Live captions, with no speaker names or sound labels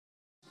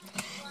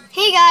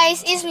Hey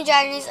guys, it's me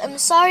Janice. I'm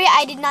sorry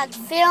I did not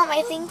film,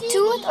 I think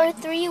 2 or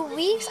 3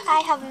 weeks.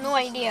 I have no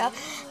idea.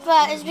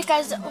 But it's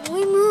because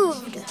we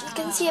moved. You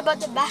can see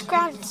about the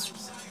background. It's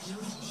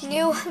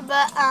new.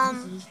 But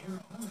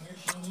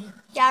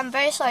yeah, I'm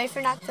very sorry for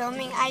not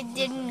filming. I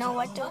didn't know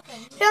what to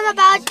film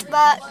about,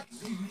 but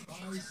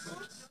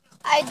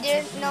I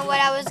didn't know what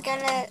I was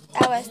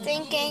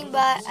thinking,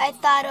 but I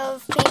thought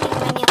of painting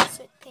my nails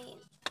with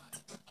paint.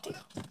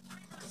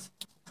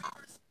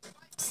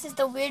 This is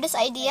the weirdest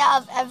idea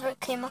I've ever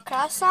came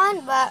across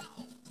on, but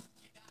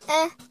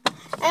I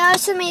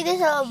also made this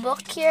little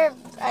book here.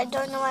 I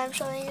don't know why I'm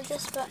showing you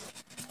this, but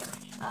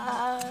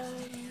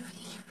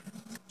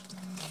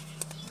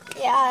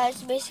yeah,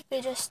 it's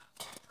basically just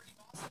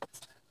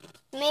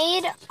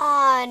made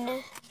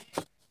on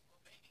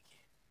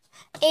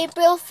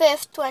April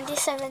 5th,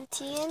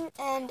 2017,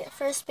 and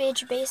first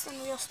page based on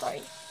real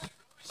story.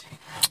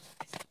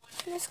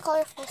 There's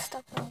colorful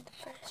stuff on the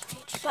first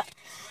page, but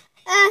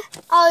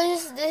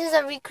this is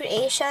a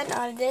recreation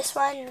of this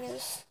one.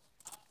 This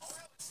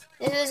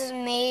is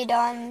made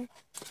on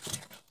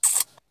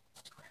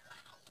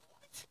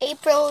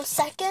April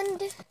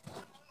 2nd,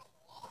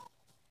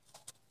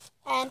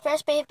 and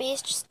first page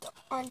based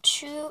on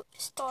true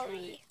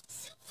story.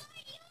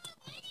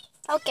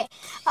 Okay,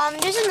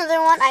 there's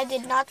another one I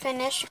did not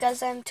finish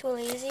because I'm too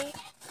lazy.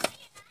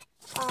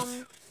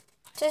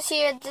 Just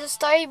here, the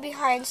story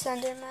behind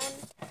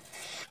Slenderman.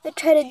 I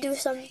try to do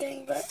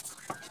something, but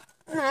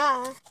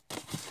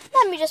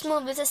let me just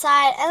move this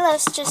aside and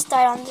let's just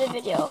start on the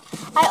video.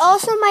 I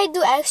also might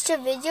do extra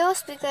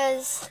videos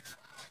because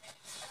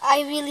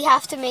I really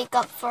have to make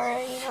up for,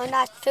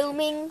 not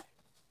filming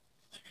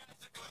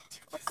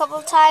a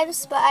couple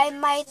times, but I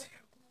might.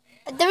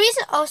 The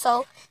reason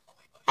also,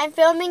 I'm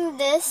filming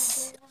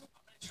this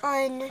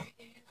on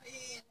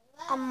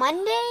a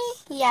Monday?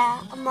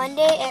 Yeah, a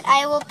Monday, and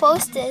I will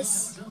post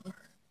this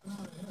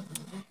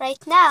right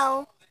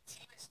now,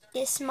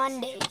 this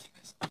Monday.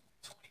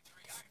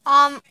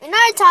 In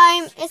our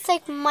time, it's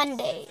like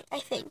Monday, I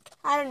think.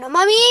 I don't know.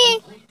 Mommy!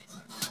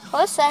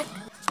 Hold a sec.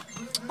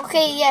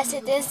 Okay, yes,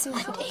 it is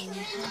Monday.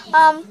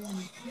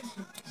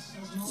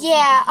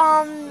 Yeah,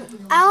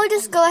 I will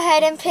just go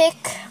ahead and pick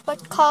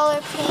what color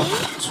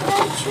paint should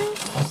I choose?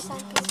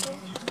 Sandpaper,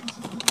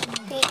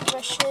 paint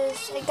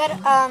brushes.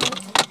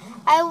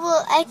 I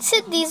will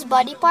exit these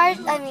body parts.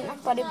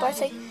 Not body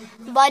parts, like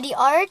body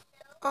art.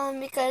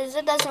 Because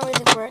it doesn't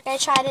really work. I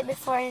tried it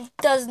before and it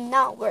does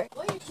not work.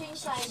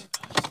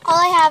 All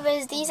I have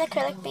is these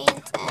acrylic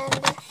paints,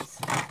 and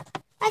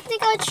I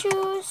think I'll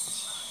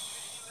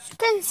choose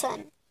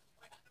Crimson.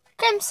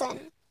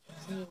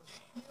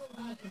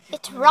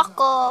 It's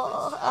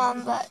Rocco,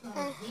 but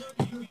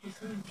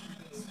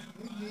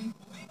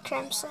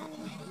Crimson.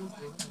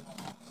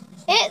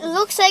 It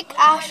looks like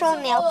actual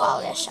nail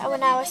polish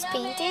when I was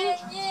painting.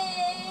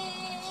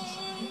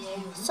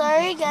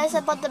 Sorry guys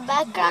about the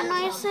background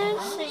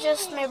noises. It's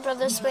just my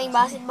brother's playing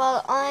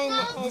basketball on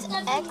his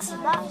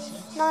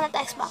Xbox. No, not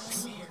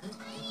Xbox.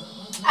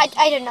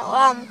 I don't know.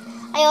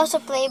 I also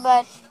play,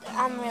 but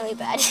I'm really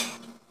bad.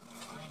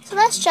 So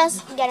let's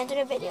just get into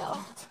the video.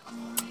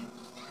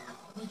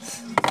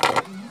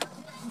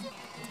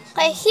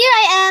 Okay, here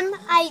I am.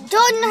 I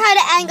don't know how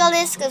to angle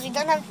this because we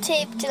don't have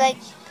tape to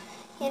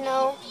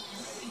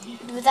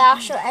do the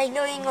actual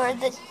angling or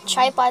the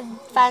tripod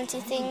fancy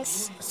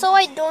things. So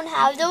I don't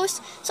have those.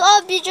 So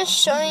I'll be just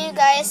showing you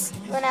guys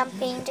when I'm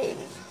painting.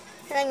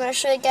 And I'm going to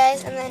show you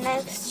guys, and then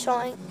I'm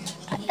showing.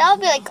 That'll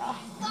be like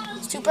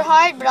super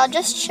hard, but I'll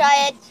just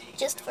try it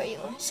just for you.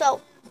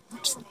 So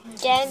just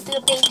get into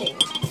the painting.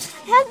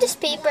 I have this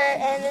paper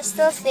and this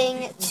little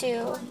thing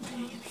to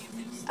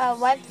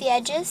wipe the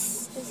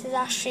edges. This is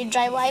actually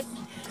dry wipe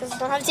because we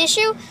don't have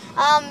tissue.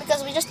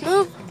 Because we just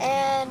moved,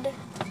 and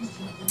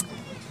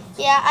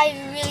yeah, I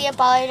really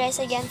apologize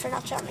again for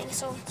not filming.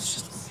 So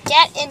just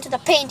get into the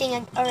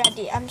painting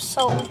already. I'm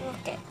so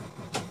okay.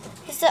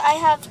 So I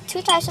have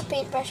 2 types of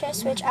paint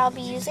brushes which I'll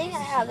be using. I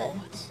have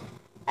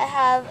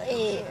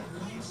a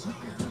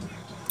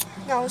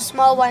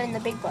small one and the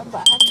big one,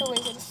 but I'm too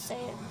lazy to say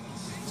it.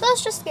 So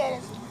let's just get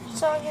in.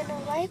 So I'm gonna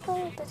wipe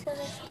out because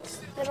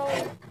there's a little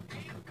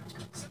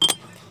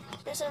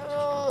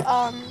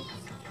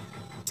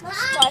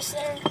splash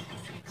there.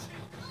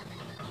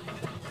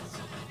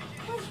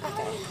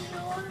 Okay.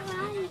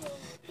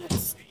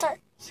 Let's start.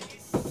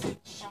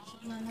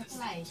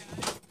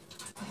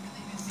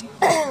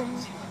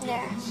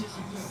 There.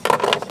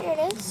 Here it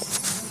is.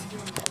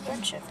 A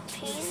bunch of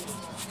paint.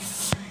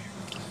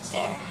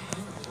 There.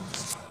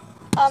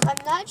 I'm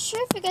not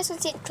sure if you guys can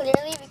see it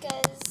clearly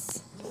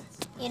because,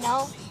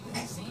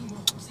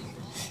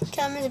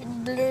 camera's a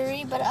bit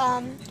blurry, but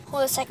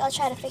hold a sec, I'll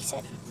try to fix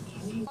it.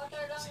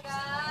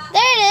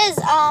 There it is.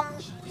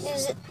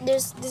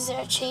 Is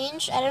there a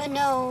change? I don't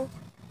know.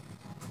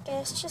 Okay,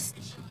 let's just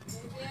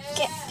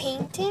get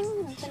painting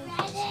with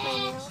my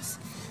nails.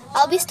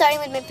 I'll be starting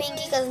with my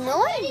pinky because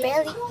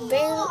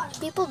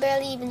people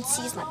barely even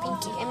sees my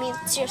pinky. I mean,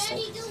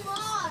 seriously.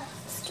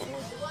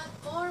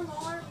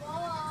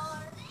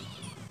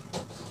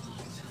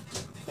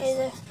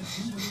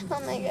 Oh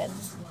my god.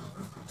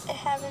 I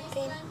haven't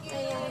painted my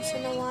nails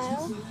in a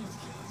while.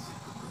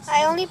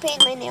 I only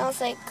paint my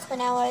nails like when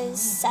I was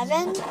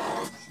 7,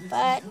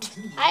 but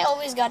I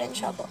always got in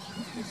trouble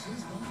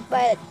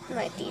by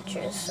my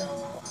teachers,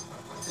 so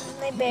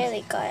I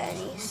barely got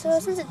any. So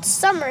since it's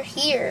summer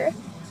here,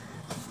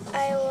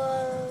 I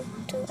will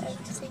do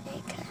everything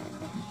I can.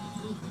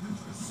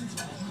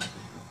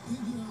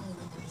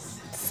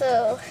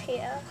 So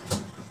yeah,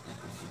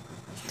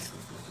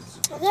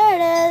 there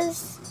it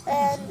is,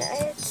 and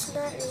it's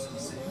not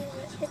even.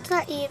 It's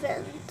not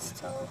even.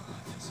 So.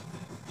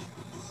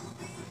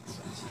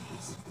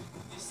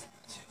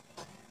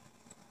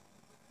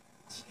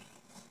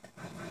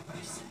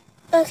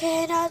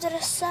 Okay, now to the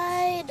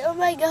side. Oh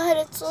my god,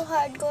 it's so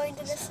hard going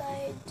to the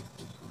side.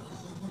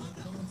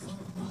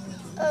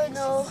 Oh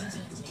no.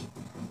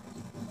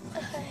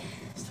 Okay.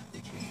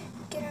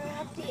 Gonna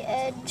wrap the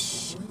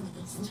edge.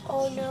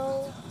 Oh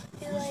no.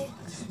 You like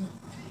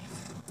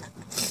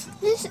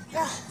this?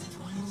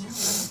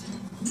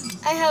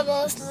 I have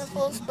all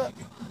sniffles, but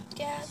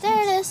yeah,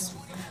 there it is.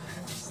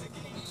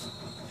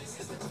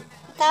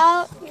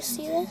 Now you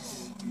see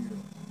this?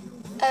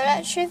 I'm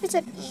not sure if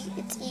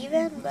it's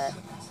even, but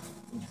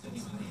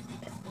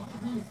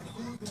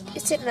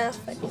it's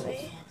enough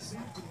anyway.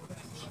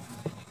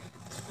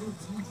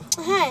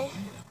 Okay.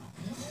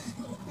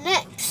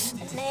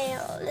 Next,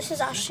 nail. This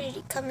is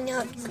actually coming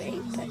out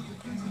great, but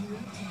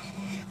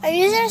I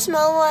use a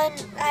small one.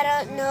 I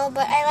don't know,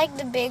 but I like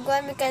the big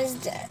one because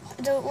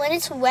when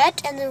it's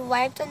wet and then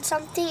wiped on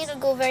something, it'll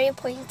go very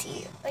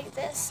pointy like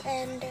this,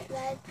 and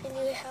that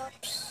really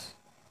helps.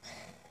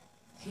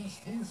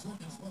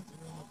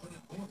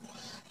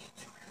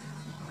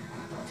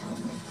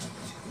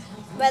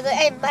 By the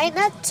way, I might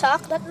not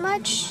talk that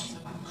much,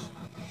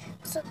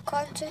 so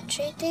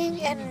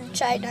concentrating and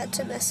try not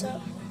to mess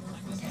up.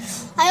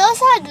 I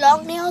also had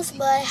long nails,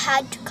 but I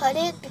had to cut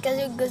it because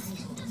it was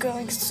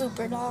growing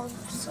super long.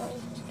 So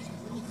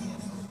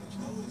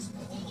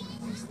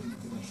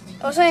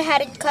also I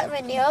hadn't cut my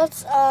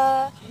nails.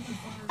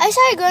 I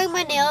started growing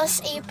my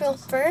nails April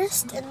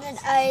 1st, and then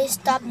I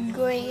stopped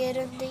growing it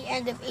at the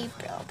end of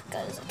April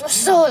because it was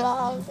so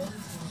long.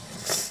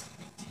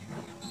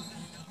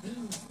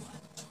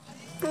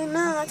 Oh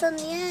no, it's on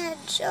the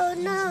edge. Oh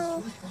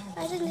no.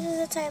 I think this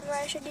is the time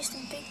where I should use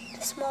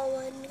the small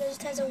one because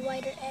it has a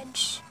wider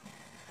edge.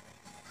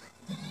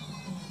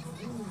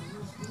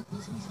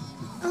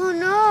 Oh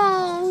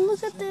no,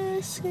 look at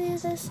this. Can you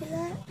guys see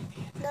that?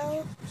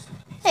 No.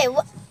 Hey,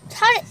 what?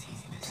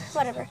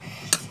 Whatever.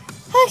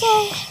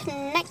 Okay,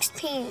 next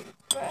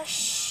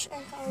paintbrush.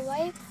 And I'll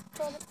wipe.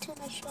 Don't have too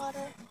much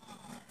water.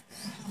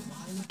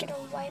 Gonna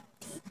wipe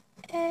the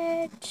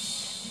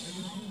edge.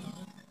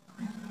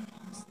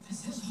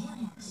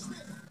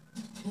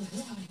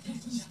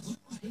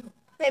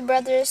 My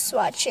brother's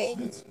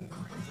watching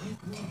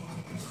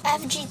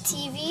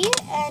FGTV,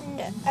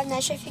 and I'm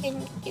not sure if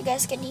you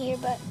guys can hear,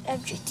 but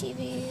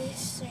FGTV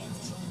is right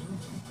there.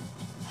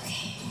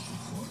 Okay.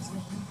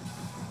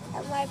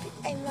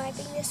 I'm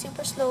wiping this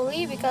super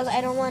slowly because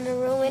I don't want to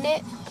ruin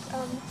it.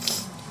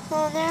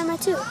 Well, there am I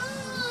too.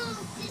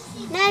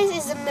 Next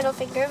is the middle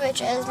finger,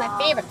 which is my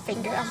favorite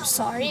finger. I'm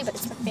sorry, but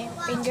it's my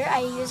favorite finger.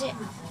 I use it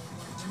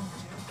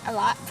a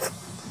lot.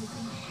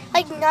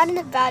 Like, not in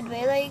a bad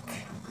way.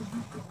 Like,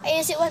 I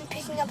use it when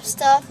picking up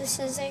stuff. This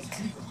is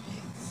like,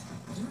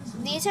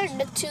 these are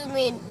the three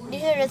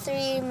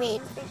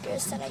main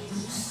fingers that I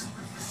use.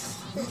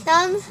 The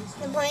thumb,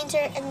 the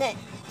pointer, and then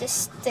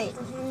this thing,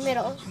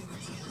 middle.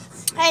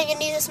 I'm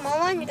gonna use a small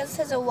one because it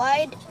has a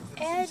wide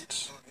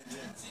edge.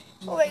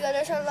 Oh my god,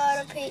 there's a lot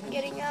of paint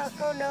getting out.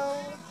 Oh no.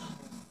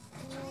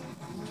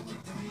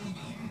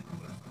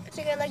 I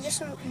think I like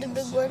the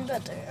big one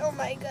better. Oh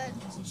my god.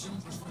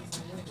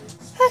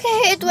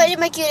 Okay, it went in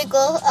my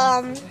cuticle.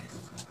 I'm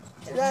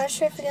not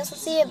sure if you guys will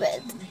see it,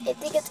 but I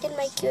think it's in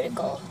my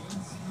cuticle.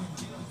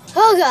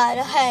 Oh god,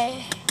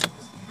 okay.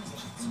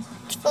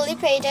 It's fully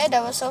painted.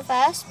 That was so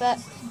fast, but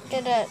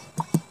gonna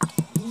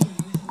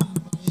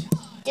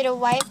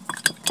wipe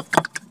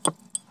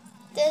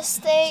this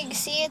thing.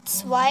 See,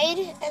 it's wide,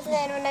 and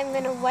then when I'm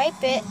gonna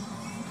wipe it,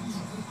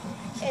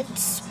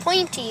 it's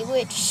pointy,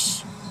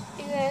 which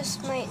you guys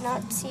might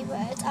not see,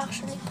 but it's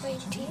actually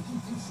pointy.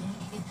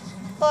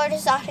 Or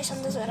this is actually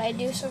something that I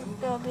do, so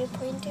it'll be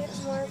pointier.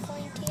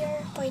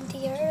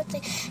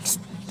 Just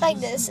like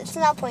this. It's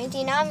not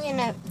pointy. Now I'm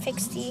gonna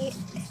fix the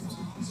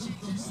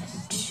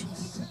edge.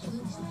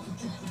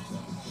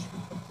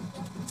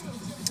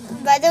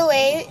 By the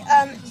way,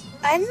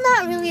 I'm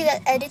not really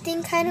that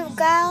editing kind of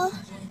gal.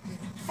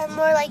 I'm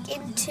more like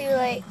into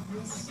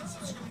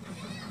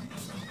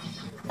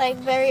like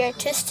very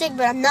artistic,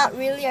 but I'm not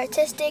really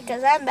artistic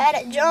because I'm bad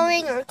at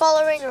drawing or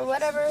coloring or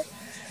whatever.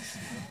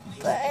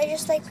 But I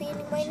just like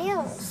painting my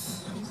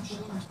nails.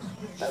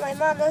 But my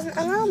mom doesn't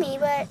allow me,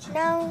 but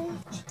now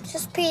it's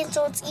just paint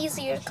so it's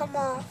easier to come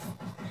off.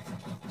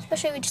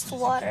 Especially with just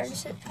water.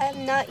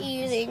 I'm not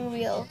using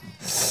real.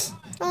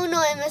 Oh no,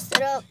 I messed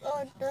it up.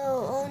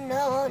 Oh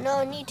no,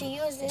 I need to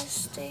use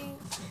this thing.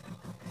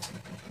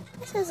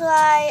 This is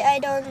why I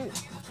don't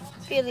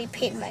really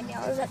paint my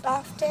nails that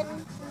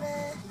often.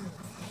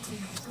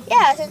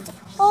 Yeah, since,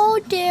 oh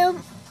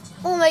damn.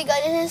 Oh my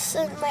god, this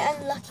is my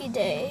unlucky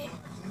day.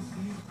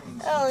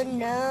 Oh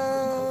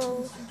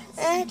no.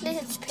 At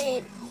least it's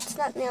paint. It's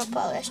not nail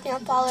polish. Nail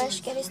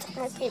polish getting stuck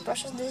in my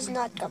paintbrushes does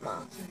not come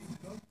off.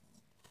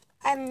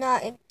 I'm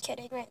not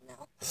kidding right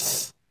now.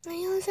 My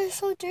nails are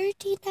so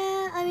dirty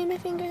now. I mean, my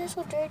fingers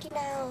are so dirty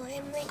now.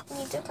 I might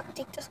need to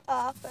take this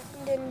off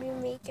and then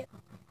remake it.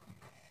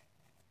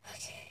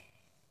 Okay.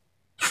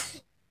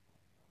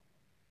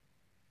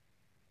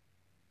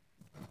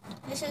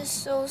 This is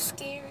so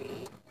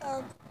scary.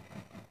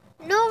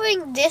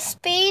 Knowing this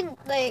paint,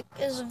 like,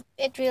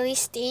 it really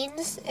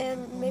stains,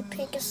 and my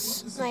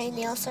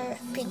nails are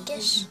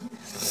pinkish.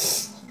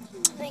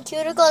 My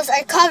cuticles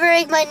are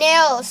covering my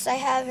nails. I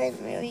haven't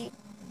really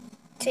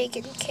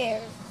taken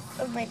care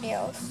of my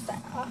nails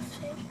that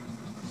often.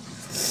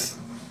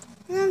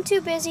 I'm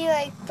too busy,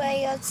 like,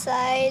 playing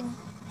outside.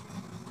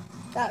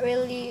 Not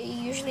really.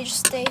 Usually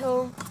just stay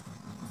home.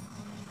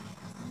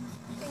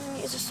 And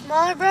use a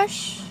smaller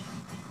brush.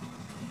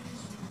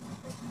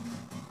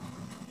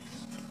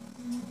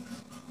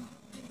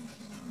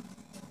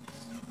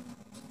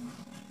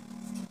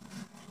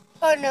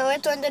 Oh no,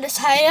 it went to the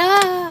side.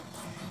 Ah!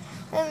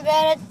 I'm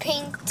bad at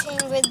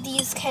painting with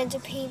these kinds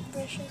of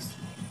paintbrushes.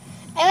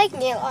 I like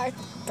nail art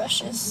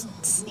brushes.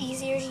 It's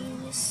easier to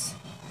use.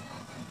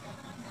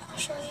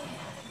 Actually,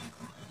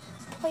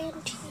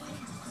 pointy.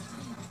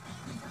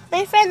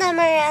 My friend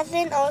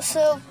Amaranthine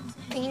also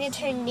painted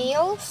her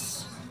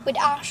nails with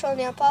actual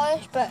nail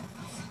polish, but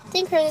I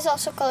think hers is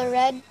also color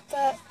red.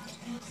 But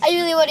I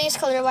really want to use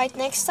color white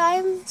next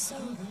time, so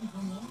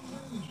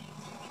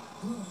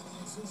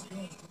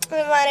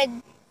I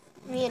wanted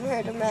me and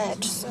her to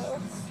match, so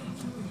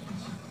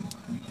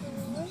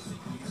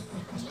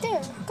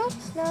there, go.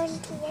 Now I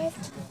need to wipe.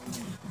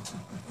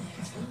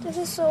 This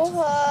is so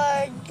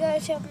hard. You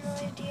guys have no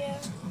idea.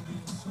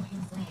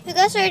 You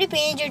guys already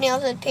painted your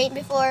nails with paint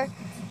before?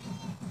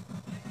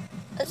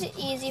 Was it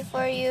easy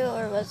for you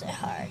or was it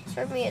hard?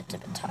 For me, it's a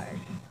bit hard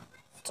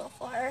so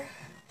far.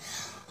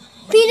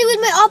 Painted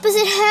with my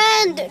opposite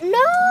hand.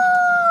 No,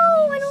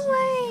 I don't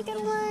like.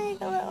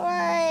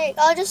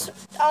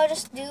 I'll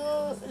just do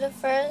the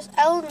first.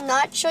 I will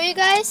not show you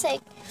guys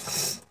like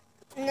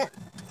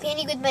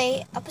painting with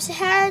my opposite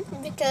hand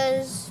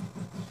because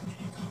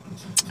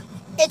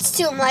it's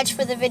too much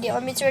for the video. I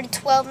mean, it's already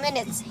 12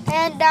 minutes.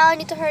 And now I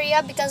need to hurry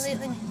up because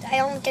I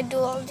only can do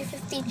only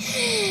 15.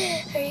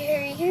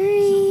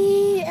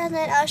 Hurry. And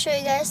then I'll show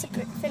you guys the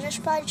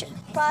finished product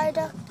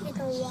in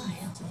a while.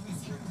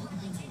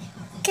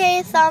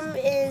 Okay, thumb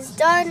is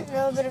done. A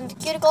little bit of the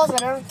cuticles,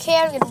 but I don't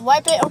care. I'm gonna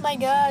wipe it. Oh my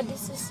god,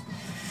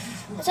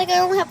 it's like I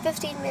only have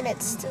 15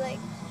 minutes to like.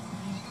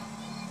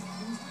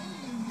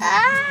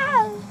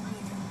 Ah!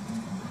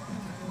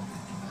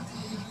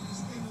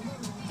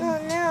 Oh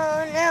no.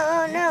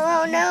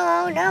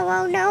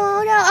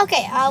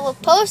 Okay, I will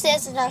post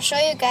this and I'll show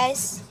you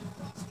guys.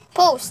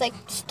 Post, like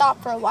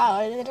stop for a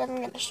while and then I'm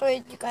going to show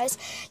you guys.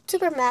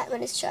 Super matte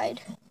when it's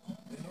dried.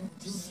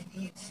 Is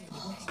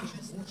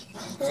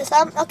it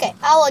thumb? Okay,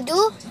 I will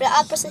do the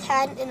opposite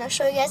hand and I'll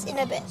show you guys in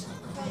a bit.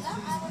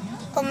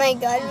 Oh my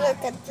god,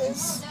 look at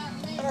this.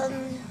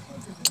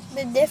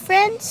 The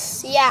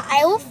difference? Yeah,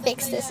 I will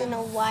fix this in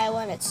a while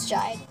when it's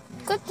dried.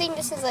 Good thing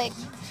this is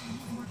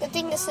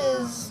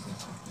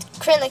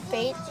acrylic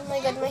paint. Oh my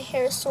god, my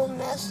hair is so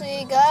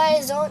messy.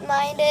 Guys, don't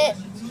mind it.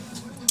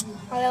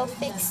 I'll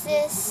fix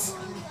this.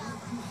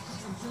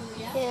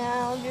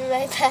 Yeah, I'll be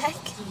right back.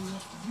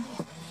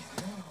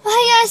 Hi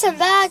guys, I'm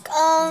back.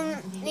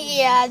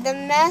 Yeah, the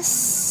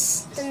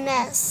mess.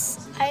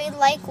 I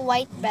like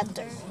white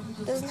better.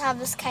 It doesn't have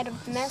this kind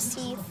of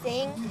messy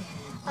thing.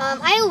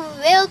 I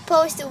will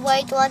post the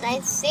white one,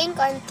 I think,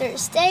 on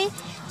Thursday.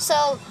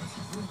 So,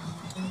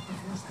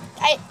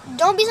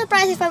 don't be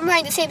surprised if I'm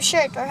wearing the same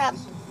shirt or have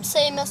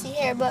same messy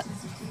hair, but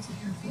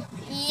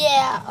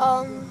yeah,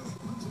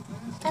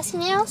 messy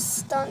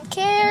nails, don't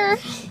care.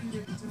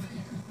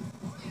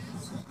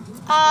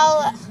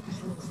 I'll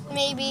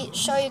maybe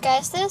show you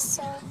guys this.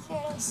 So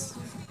here it is.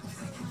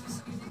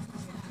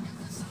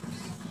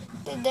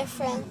 The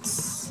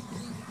difference.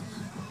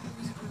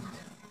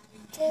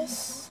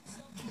 This.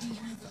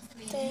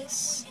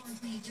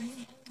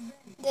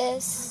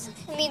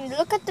 I mean,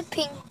 look at the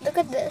pink. Look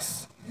at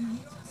this.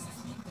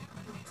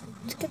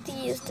 Look at the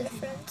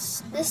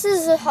difference. This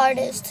is the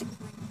hardest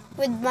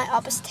with my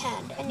opposite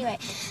hand. Anyway,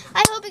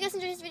 I hope you guys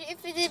enjoyed this video.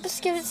 If you did, please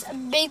give it a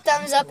big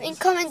thumbs up and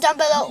comment down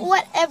below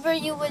whatever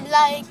you would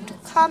like to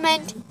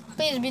comment.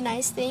 Please be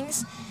nice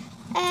things.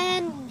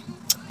 And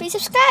please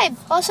subscribe.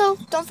 Also,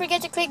 don't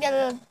forget to click the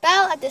little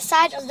bell at the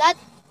side of that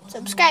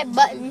subscribe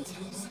button.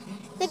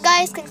 You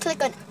guys can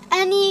click on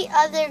any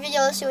other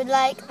videos you would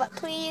like, but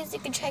please, you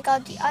can check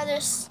out the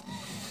others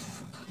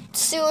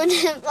soon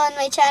on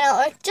my channel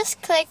or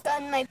just click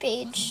on my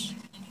page.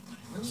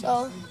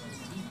 So,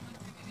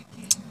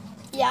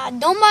 yeah,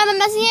 don't mind my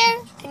messy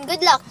hair and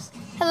good luck.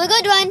 Have a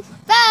good one.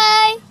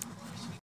 Bye!